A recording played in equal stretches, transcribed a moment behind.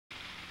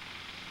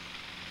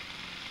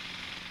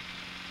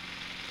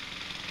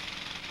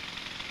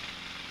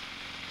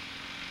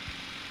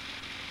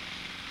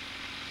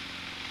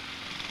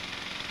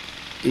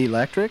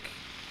Electric,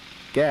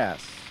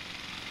 gas,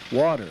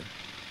 water,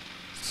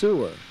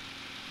 sewer,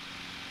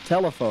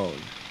 telephone,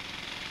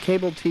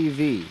 cable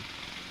TV.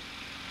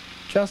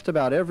 Just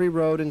about every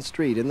road and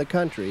street in the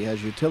country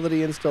has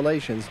utility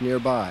installations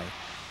nearby,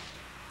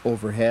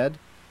 overhead,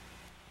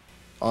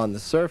 on the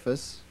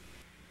surface,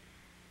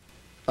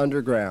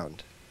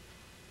 underground.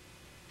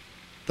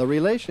 The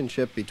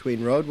relationship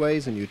between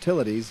roadways and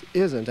utilities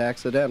isn't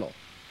accidental.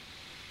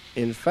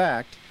 In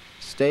fact,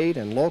 state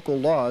and local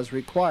laws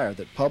require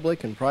that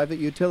public and private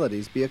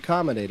utilities be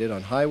accommodated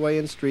on highway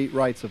and street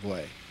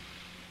rights-of-way.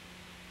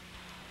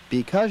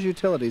 Because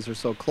utilities are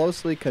so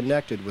closely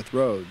connected with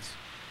roads,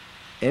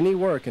 any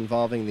work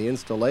involving the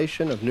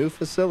installation of new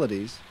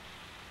facilities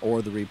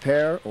or the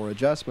repair or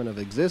adjustment of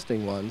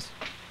existing ones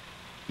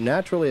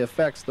naturally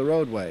affects the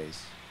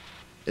roadways,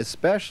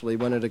 especially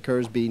when it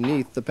occurs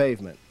beneath the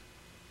pavement.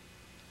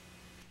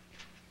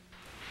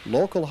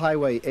 Local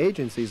highway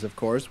agencies, of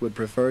course, would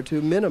prefer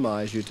to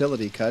minimize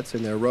utility cuts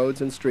in their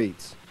roads and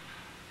streets.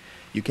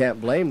 You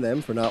can't blame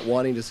them for not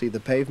wanting to see the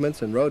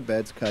pavements and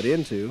roadbeds cut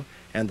into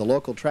and the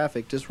local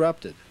traffic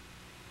disrupted.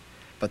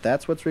 But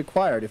that's what's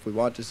required if we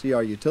want to see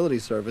our utility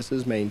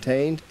services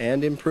maintained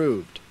and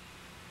improved.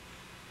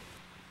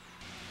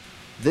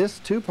 This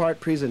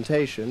two-part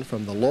presentation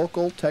from the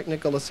Local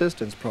Technical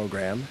Assistance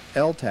Program,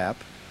 LTAP,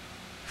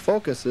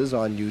 focuses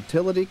on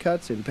utility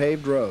cuts in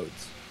paved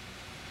roads,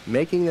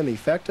 making them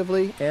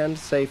effectively and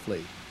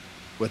safely,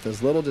 with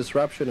as little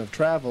disruption of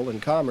travel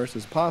and commerce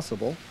as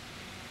possible,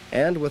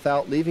 and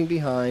without leaving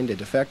behind a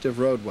defective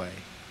roadway.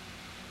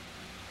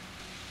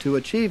 To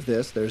achieve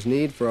this, there's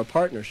need for a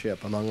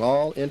partnership among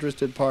all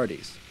interested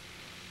parties: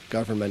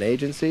 government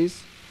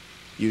agencies,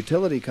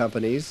 utility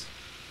companies,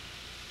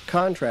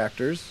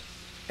 contractors,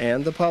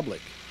 and the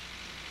public.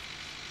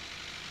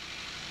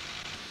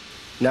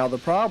 Now, the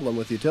problem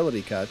with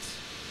utility cuts,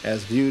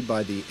 as viewed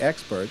by the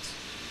experts,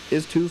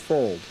 is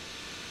twofold.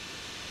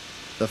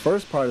 The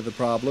first part of the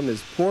problem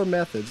is poor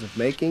methods of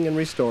making and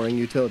restoring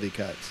utility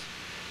cuts.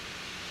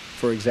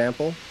 For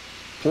example,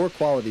 poor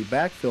quality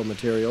backfill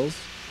materials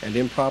and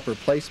improper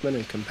placement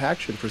and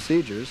compaction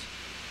procedures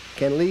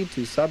can lead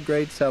to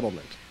subgrade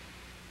settlement.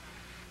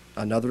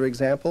 Another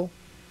example,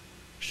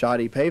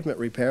 shoddy pavement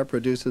repair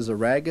produces a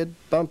ragged,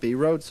 bumpy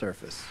road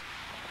surface.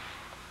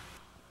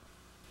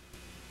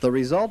 The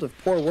result of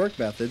poor work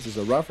methods is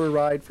a rougher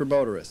ride for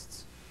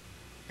motorists,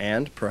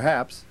 and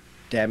perhaps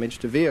damage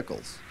to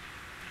vehicles,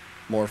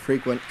 more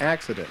frequent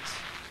accidents,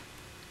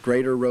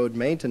 greater road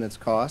maintenance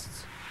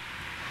costs,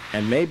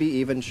 and maybe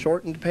even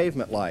shortened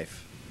pavement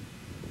life.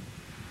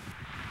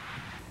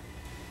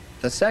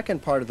 The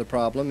second part of the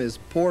problem is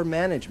poor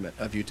management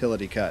of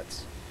utility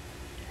cuts,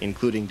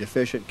 including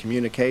deficient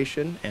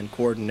communication and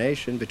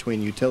coordination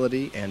between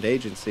utility and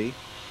agency,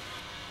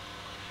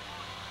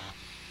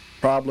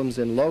 problems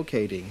in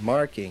locating,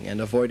 marking, and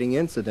avoiding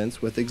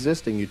incidents with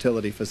existing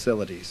utility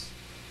facilities,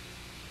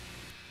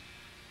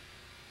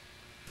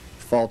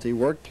 faulty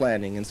work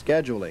planning and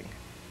scheduling,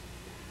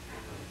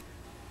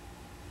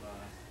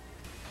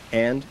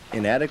 and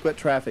inadequate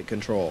traffic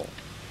control.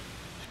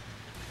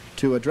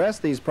 To address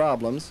these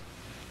problems,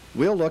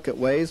 we'll look at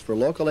ways for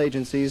local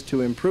agencies to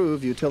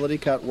improve utility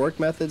cut work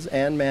methods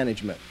and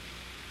management.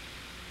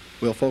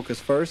 We'll focus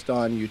first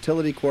on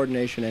utility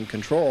coordination and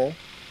control,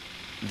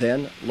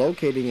 then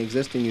locating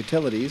existing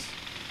utilities,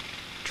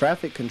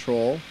 traffic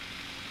control,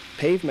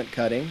 pavement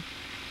cutting,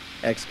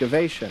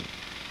 excavation,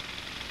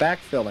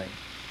 backfilling,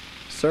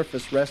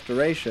 surface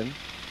restoration,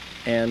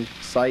 and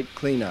site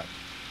cleanup.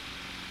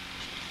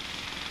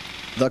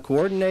 The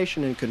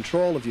coordination and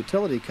control of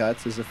utility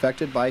cuts is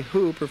affected by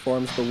who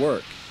performs the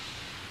work.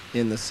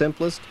 In the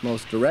simplest,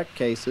 most direct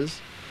cases,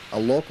 a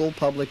local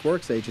public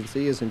works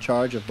agency is in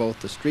charge of both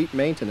the street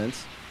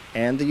maintenance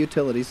and the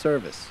utility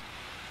service.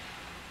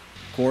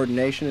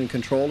 Coordination and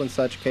control in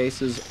such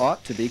cases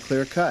ought to be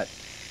clear-cut,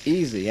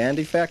 easy, and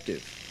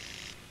effective,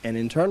 an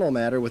internal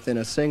matter within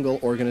a single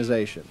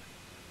organization.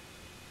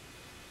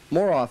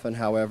 More often,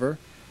 however,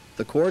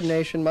 the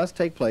coordination must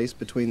take place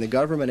between the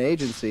government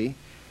agency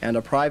and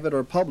a private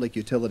or public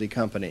utility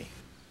company.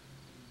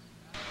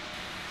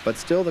 But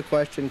still the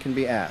question can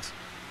be asked,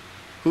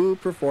 who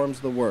performs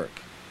the work?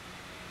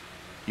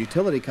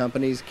 Utility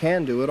companies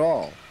can do it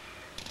all,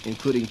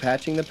 including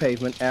patching the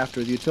pavement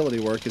after the utility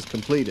work is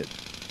completed.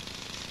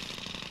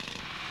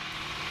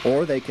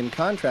 Or they can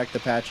contract the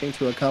patching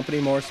to a company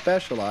more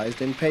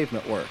specialized in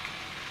pavement work.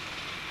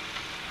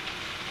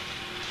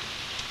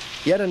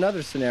 Yet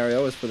another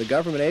scenario is for the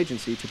government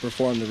agency to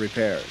perform the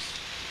repairs,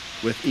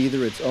 with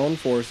either its own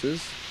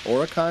forces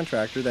or a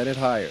contractor that it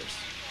hires,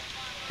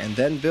 and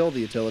then bill the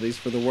utilities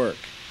for the work.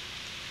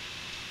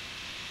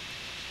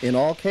 In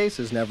all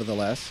cases,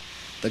 nevertheless,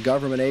 the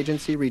government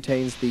agency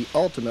retains the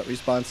ultimate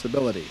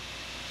responsibility.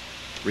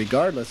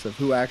 Regardless of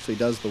who actually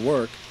does the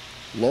work,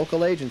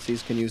 local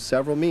agencies can use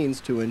several means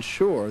to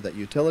ensure that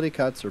utility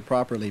cuts are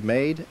properly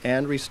made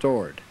and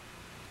restored.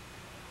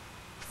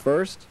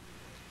 First,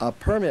 a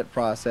permit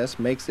process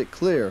makes it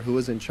clear who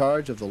is in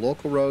charge of the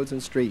local roads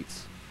and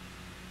streets.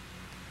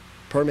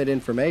 Permit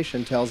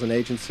information tells an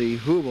agency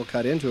who will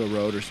cut into a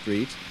road or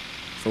street,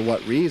 for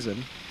what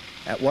reason,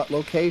 at what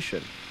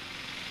location,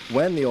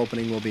 when the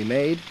opening will be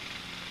made,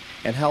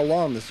 and how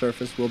long the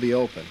surface will be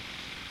open.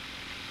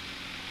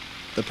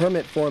 The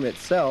permit form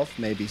itself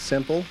may be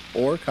simple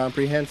or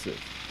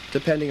comprehensive,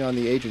 depending on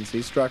the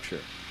agency's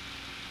structure.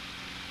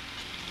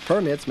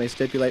 Permits may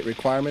stipulate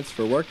requirements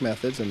for work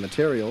methods and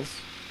materials,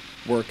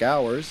 work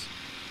hours,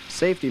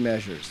 safety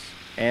measures,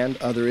 and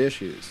other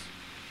issues.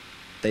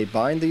 They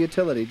bind the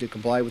utility to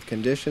comply with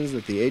conditions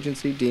that the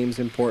agency deems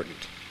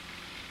important.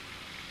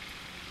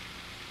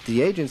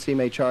 The agency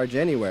may charge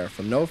anywhere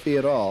from no fee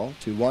at all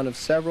to one of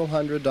several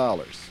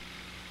 $100s,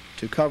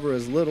 to cover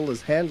as little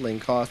as handling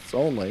costs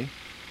only,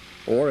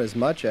 or as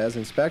much as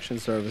inspection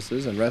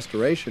services and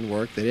restoration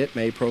work that it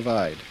may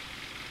provide.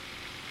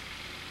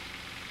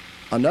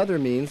 Another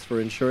means for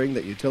ensuring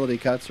that utility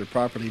cuts are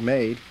properly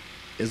made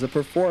is a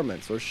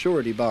performance or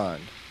surety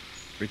bond,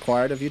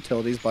 required of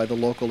utilities by the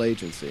local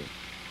agency.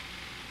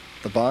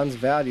 The bond's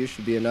value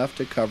should be enough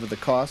to cover the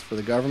cost for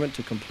the government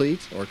to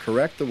complete or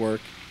correct the work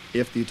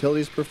if the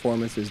utility's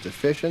performance is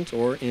deficient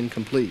or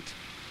incomplete.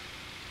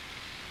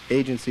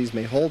 Agencies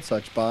may hold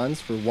such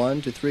bonds for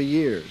 1 to 3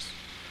 years,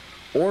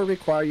 or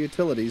require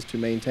utilities to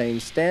maintain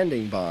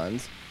standing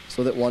bonds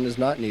so that one is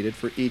not needed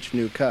for each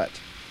new cut.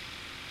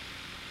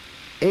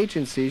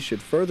 Agencies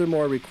should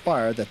furthermore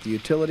require that the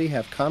utility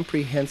have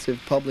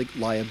comprehensive public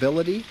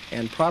liability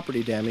and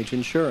property damage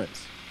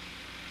insurance,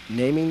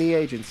 naming the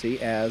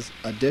agency as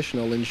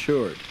additional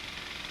insured.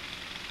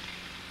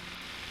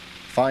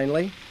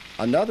 Finally,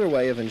 another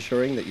way of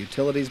ensuring that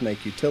utilities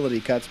make utility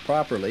cuts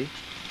properly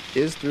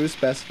is through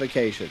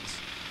specifications,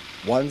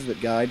 ones that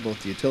guide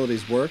both the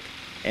utility's work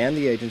and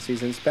the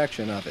agency's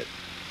inspection of it.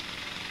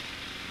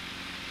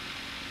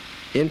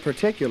 In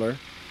particular,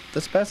 the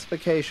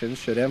specifications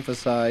should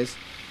emphasize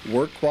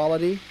work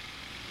quality,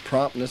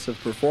 promptness of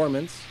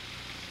performance,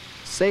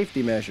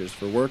 safety measures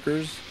for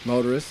workers,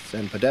 motorists,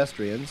 and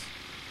pedestrians,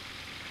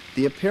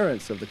 the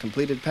appearance of the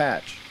completed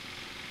patch,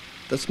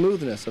 the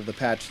smoothness of the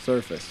patched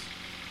surface,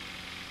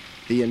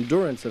 the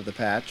endurance of the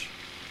patch,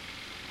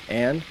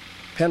 and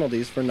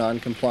penalties for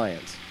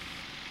non-compliance.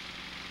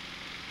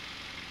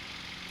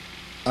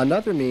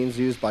 Another means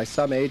used by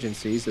some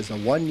agencies is a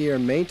 1-year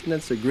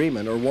maintenance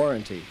agreement or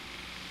warranty.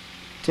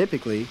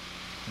 Typically,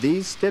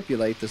 these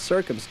stipulate the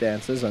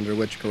circumstances under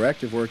which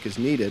corrective work is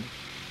needed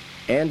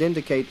and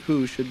indicate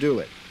who should do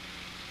it.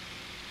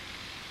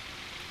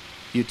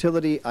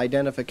 Utility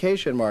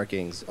identification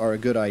markings are a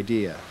good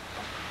idea.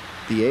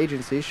 The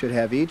agency should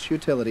have each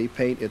utility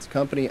paint its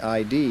company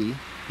ID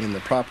in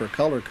the proper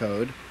color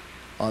code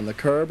on the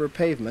curb or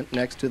pavement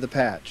next to the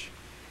patch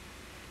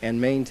and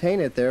maintain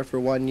it there for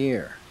 1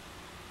 year.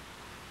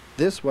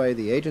 This way,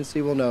 the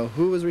agency will know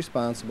who is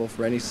responsible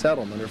for any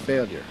settlement or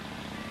failure.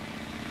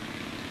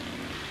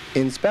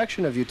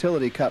 Inspection of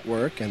utility cut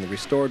work and the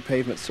restored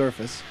pavement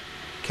surface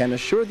can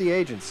assure the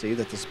agency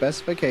that the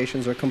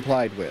specifications are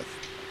complied with.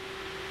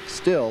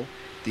 Still,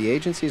 the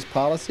agency's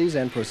policies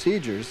and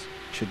procedures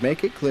should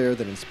make it clear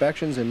that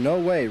inspections in no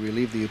way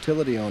relieve the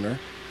utility owner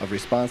of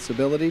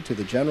responsibility to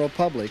the general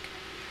public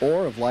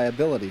or of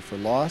liability for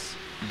loss,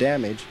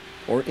 damage,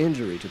 or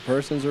injury to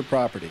persons or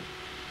property.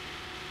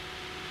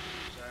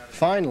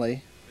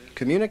 Finally,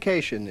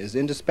 communication is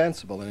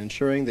indispensable in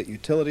ensuring that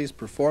utilities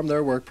perform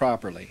their work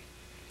properly.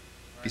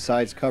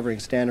 Besides covering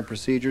standard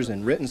procedures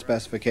in written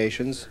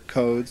specifications,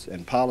 codes,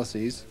 and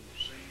policies,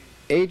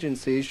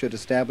 agencies should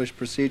establish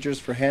procedures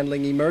for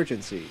handling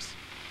emergencies,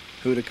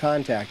 who to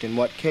contact in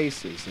what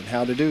cases and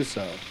how to do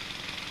so.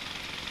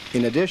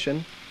 In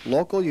addition,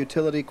 local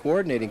utility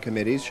coordinating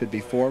committees should be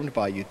formed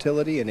by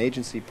utility and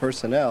agency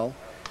personnel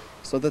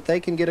so that they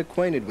can get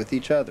acquainted with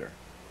each other,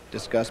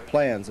 discuss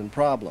plans and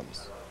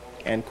problems,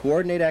 and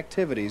coordinate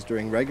activities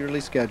during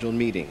regularly scheduled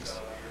meetings.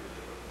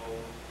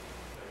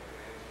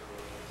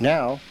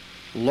 Now,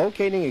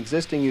 locating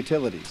existing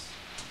utilities.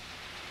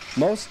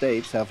 Most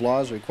states have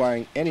laws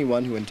requiring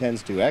anyone who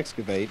intends to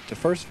excavate to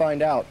first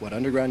find out what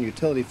underground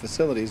utility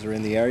facilities are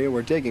in the area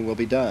where digging will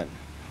be done.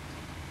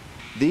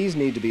 These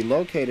need to be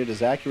located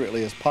as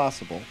accurately as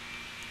possible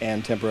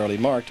and temporarily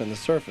marked on the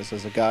surface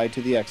as a guide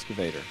to the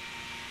excavator.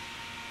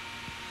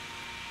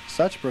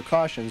 Such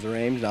precautions are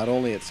aimed not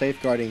only at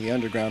safeguarding the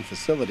underground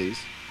facilities,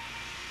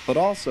 but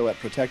also at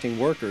protecting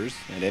workers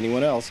and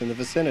anyone else in the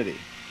vicinity.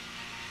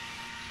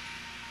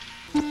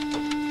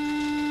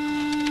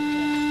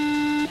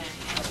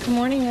 Good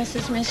morning, this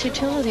is Miss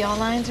Utility. All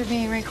lines are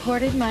being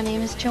recorded. My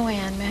name is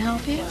Joanne. May I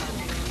help you?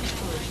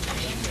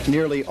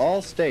 Nearly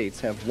all states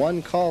have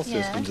one call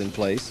systems in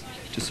place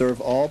to serve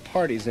all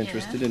parties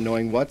interested in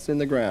knowing what's in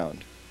the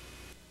ground.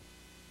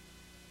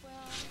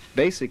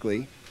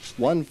 Basically,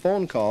 one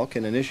phone call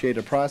can initiate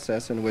a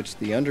process in which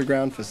the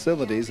underground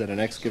facilities at an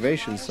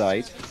excavation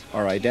site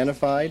are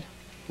identified,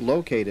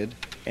 located,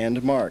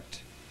 and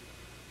marked.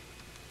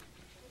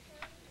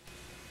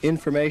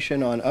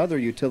 Information on other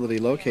utility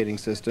locating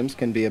systems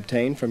can be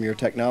obtained from your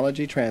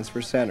Technology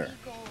Transfer Center.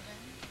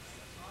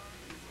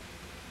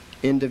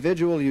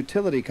 Individual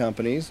utility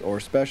companies or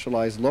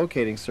specialized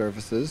locating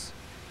services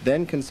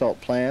Then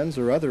consult plans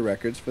or other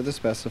records for the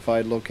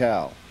specified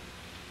locale.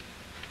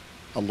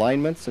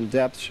 Alignments and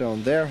depths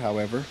shown there,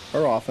 however,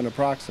 are often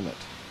approximate.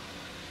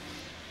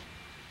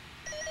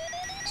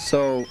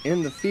 So,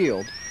 in the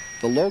field,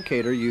 the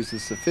locator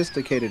uses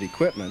sophisticated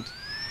equipment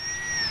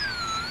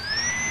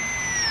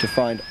to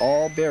find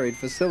all buried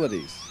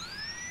facilities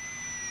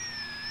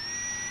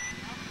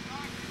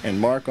and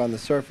mark on the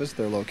surface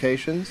their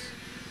locations,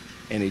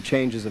 any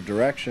changes of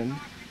direction,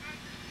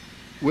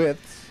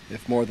 widths,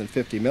 if more than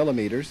 50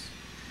 millimeters,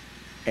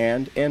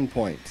 and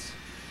endpoints.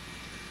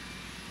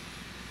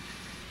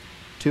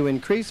 To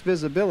increase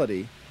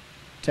visibility,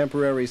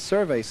 temporary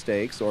survey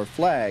stakes or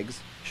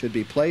flags should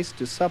be placed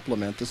to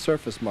supplement the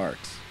surface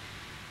marks.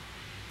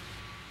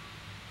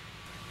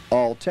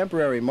 All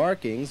temporary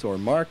markings or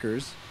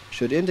markers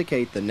should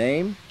indicate the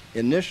name,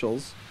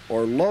 initials,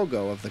 or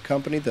logo of the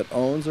company that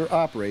owns or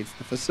operates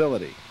the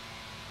facility.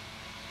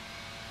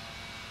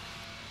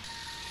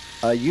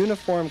 A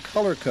uniform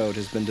color code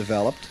has been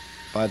developed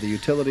by the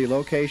Utility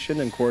Location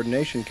and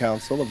Coordination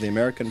Council of the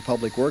American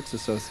Public Works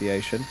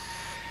Association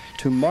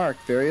to mark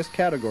various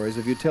categories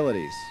of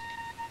utilities.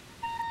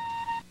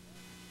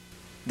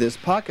 This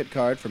pocket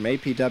card from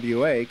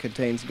APWA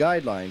contains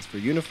guidelines for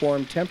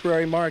uniform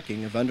temporary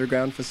marking of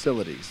underground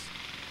facilities,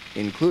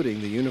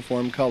 including the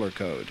Uniform Color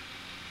Code.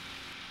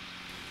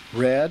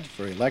 Red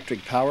for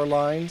electric power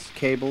lines,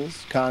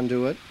 cables,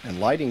 conduit, and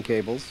lighting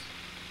cables.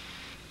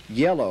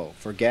 Yellow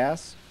for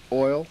gas,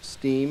 oil,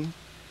 steam,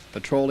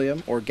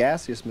 petroleum, or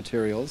gaseous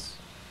materials.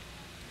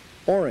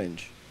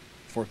 Orange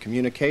for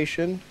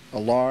communication,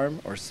 alarm,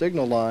 or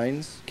signal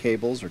lines,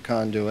 cables, or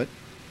conduit.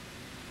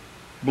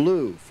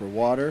 Blue for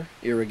water,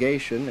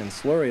 irrigation, and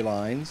slurry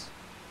lines.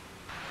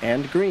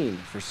 And green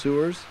for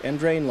sewers and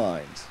drain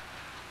lines.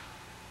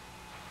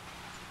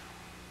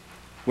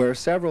 Where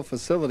several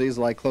facilities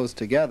lie close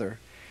together,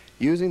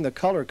 using the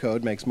color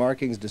code makes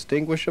markings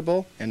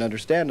distinguishable and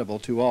understandable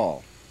to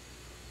all.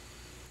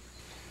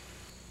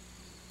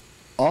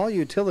 All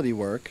utility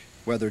work,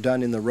 whether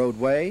done in the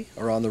roadway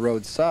or on the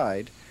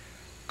roadside,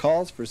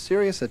 calls for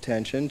serious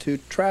attention to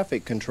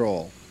traffic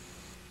control.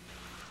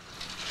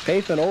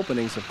 Pavement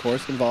openings, of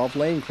course, involve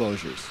lane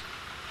closures.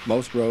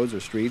 Most roads or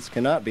streets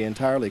cannot be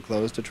entirely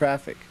closed to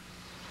traffic.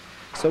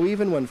 So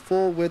even when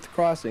full-width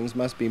crossings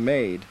must be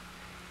made,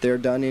 they're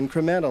done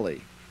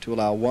incrementally to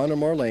allow one or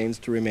more lanes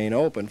to remain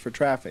open for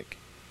traffic.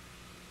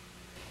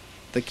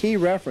 The key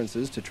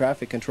references to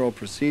traffic control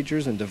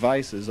procedures and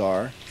devices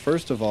are,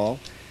 first of all,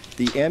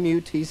 the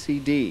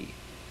MUTCD,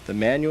 the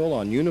Manual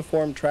on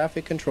Uniform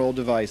Traffic Control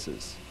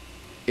Devices.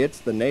 It's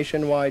the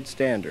nationwide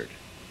standard.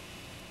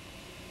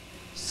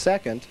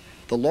 Second,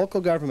 the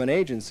local government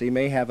agency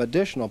may have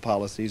additional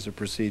policies or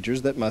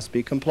procedures that must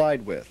be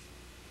complied with.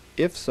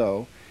 If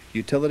so,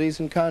 utilities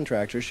and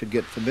contractors should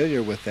get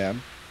familiar with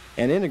them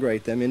and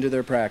integrate them into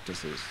their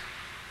practices.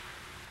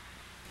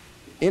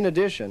 In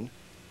addition,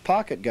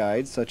 pocket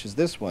guides such as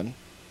this one,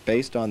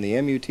 based on the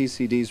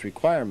MUTCD's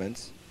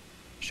requirements,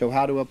 show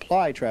how to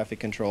apply traffic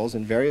controls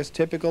in various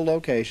typical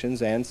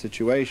locations and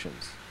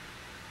situations.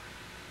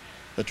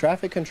 The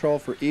traffic control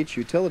for each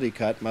utility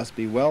cut must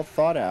be well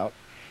thought out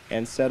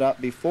and set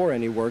up before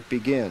any work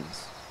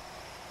begins.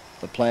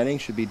 The planning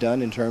should be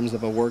done in terms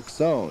of a work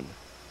zone,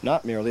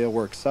 not merely a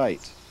work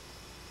site.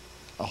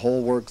 A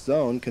whole work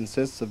zone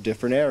consists of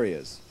different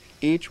areas,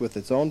 each with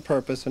its own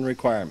purpose and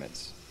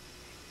requirements.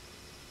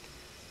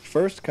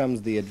 First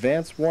comes the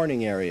advance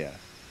warning area,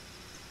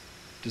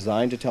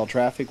 designed to tell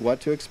traffic what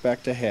to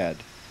expect ahead,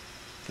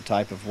 the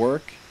type of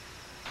work,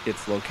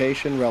 its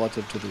location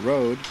relative to the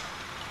road,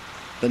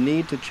 the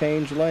need to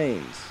change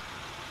lanes,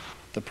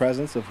 the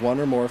presence of one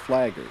or more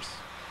flaggers.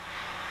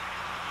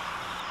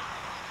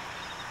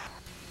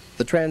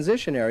 The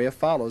transition area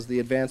follows the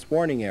advance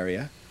warning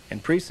area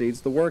and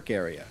precedes the work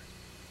area.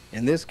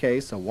 In this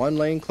case, a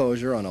one-lane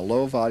closure on a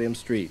low-volume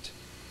street.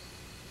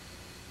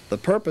 The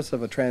purpose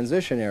of a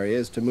transition area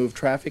is to move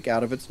traffic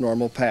out of its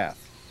normal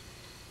path.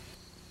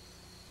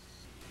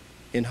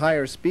 In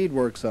higher speed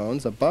work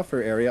zones, a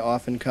buffer area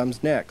often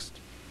comes next.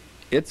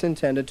 It's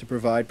intended to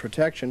provide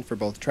protection for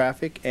both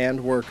traffic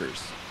and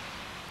workers.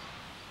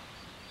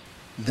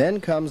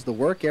 Then comes the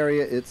work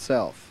area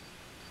itself,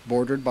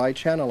 bordered by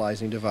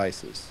channelizing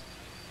devices.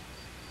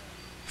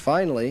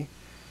 Finally,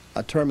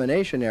 a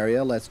termination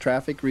area lets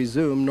traffic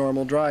resume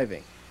normal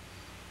driving.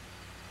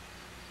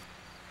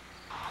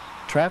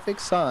 Traffic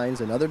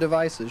signs and other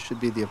devices should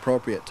be the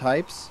appropriate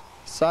types,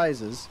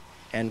 sizes,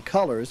 and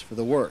colors for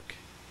the work.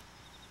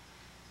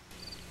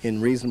 In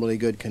reasonably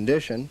good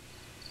condition,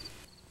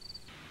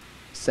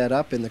 set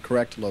up in the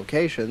correct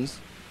locations,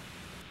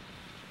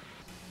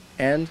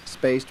 and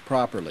spaced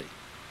properly.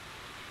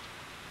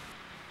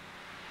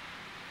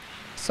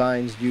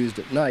 Signs used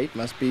at night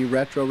must be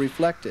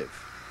retroreflective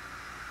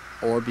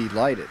or be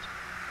lighted.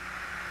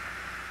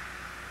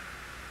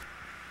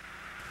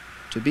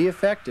 To be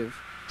effective,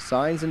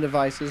 signs and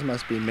devices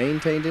must be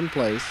maintained in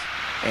place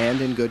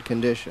and in good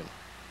condition.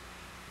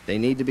 They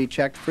need to be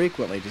checked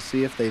frequently to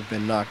see if they've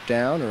been knocked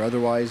down or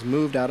otherwise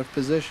moved out of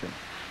position.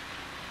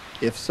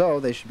 If so,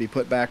 they should be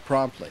put back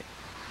promptly.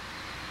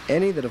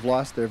 Any that have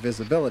lost their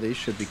visibility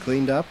should be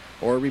cleaned up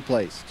or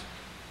replaced.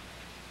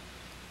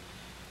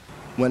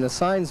 When a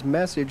sign's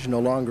message no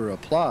longer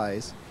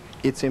applies,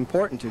 it's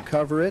important to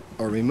cover it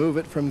or remove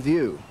it from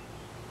view.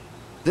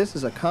 This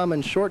is a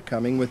common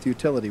shortcoming with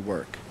utility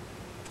work.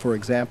 For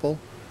example,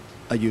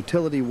 a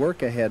utility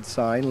work ahead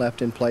sign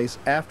left in place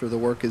after the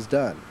work is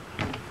done,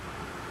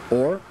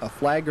 or a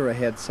flagger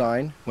ahead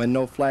sign when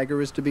no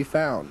flagger is to be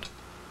found.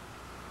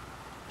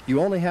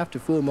 You only have to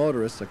fool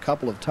motorists a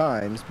couple of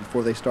times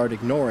before they start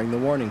ignoring the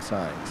warning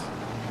signs.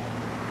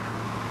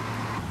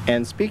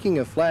 And speaking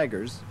of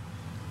flaggers,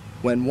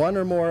 when one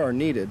or more are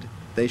needed,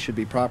 they should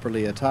be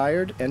properly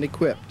attired and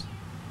equipped,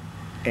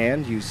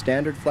 and use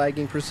standard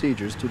flagging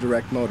procedures to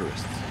direct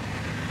motorists.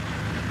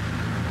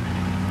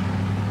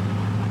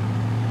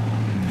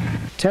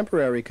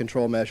 Temporary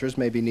control measures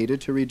may be needed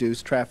to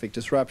reduce traffic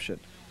disruption.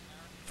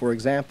 For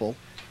example,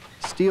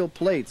 steel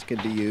plates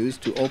can be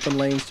used to open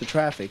lanes to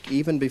traffic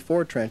even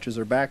before trenches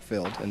are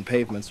backfilled and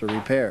pavements are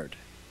repaired.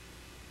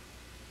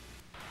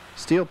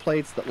 Steel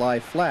plates that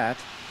lie flat,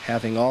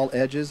 having all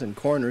edges and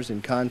corners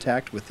in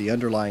contact with the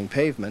underlying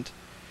pavement,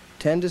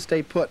 tend to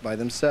stay put by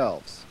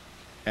themselves.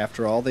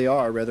 After all, they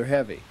are rather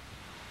heavy.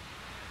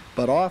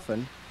 But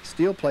often,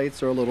 steel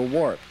plates are a little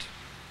warped,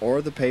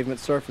 or the pavement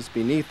surface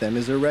beneath them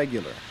is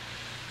irregular.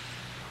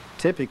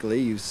 Typically,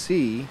 you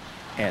see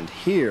and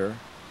hear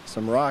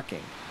some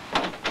rocking.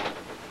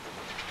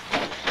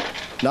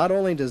 Not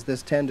only does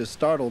this tend to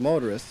startle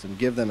motorists and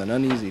give them an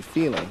uneasy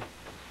feeling,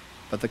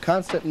 but the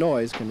constant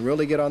noise can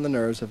really get on the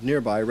nerves of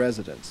nearby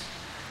residents.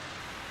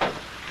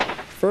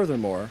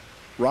 Furthermore,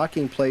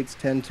 rocking plates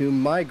tend to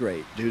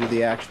migrate due to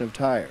the action of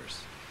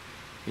tires.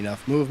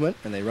 Enough movement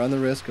and they run the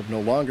risk of no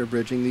longer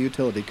bridging the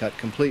utility cut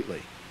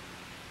completely.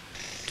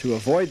 To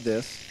avoid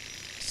this,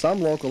 some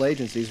local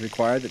agencies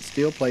require that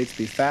steel plates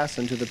be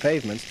fastened to the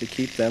pavements to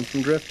keep them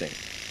from drifting.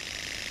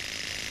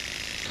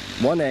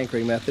 One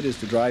anchoring method is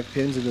to drive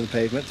pins into the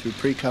pavement through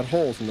pre-cut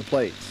holes in the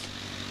plates.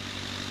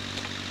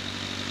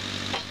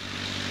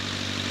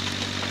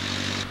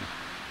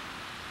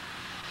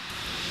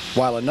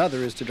 While another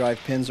is to drive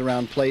pins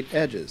around plate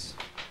edges.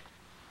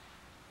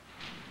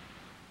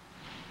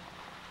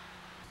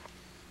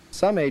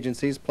 Some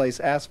agencies place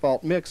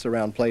asphalt mix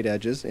around plate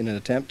edges in an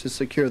attempt to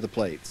secure the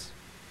plates.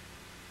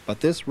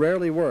 But this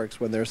rarely works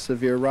when there's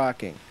severe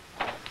rocking.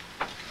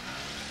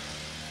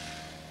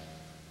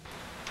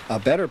 A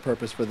better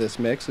purpose for this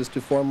mix is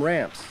to form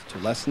ramps to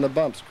lessen the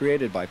bumps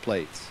created by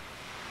plates.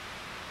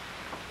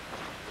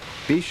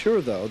 Be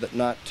sure, though, that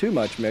not too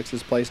much mix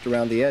is placed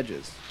around the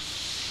edges,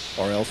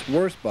 or else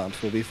worse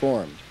bumps will be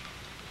formed.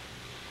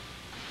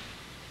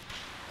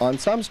 On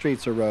some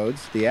streets or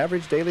roads, the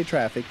average daily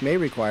traffic may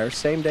require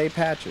same-day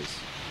patches,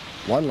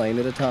 one lane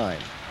at a time.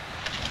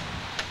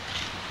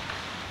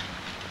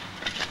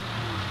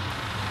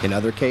 In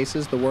other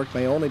cases, the work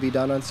may only be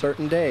done on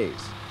certain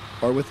days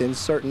or within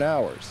certain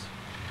hours,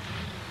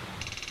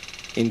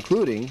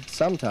 including,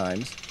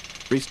 sometimes,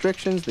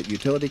 restrictions that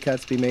utility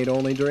cuts be made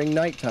only during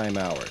nighttime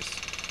hours,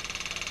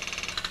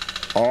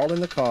 all in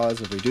the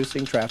cause of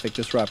reducing traffic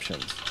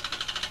disruptions.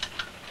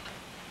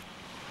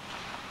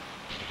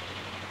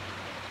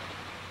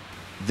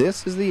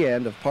 This is the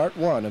end of Part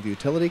 1 of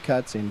utility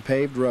cuts in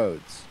paved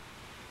roads.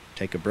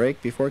 Take a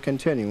break before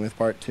continuing with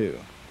Part 2.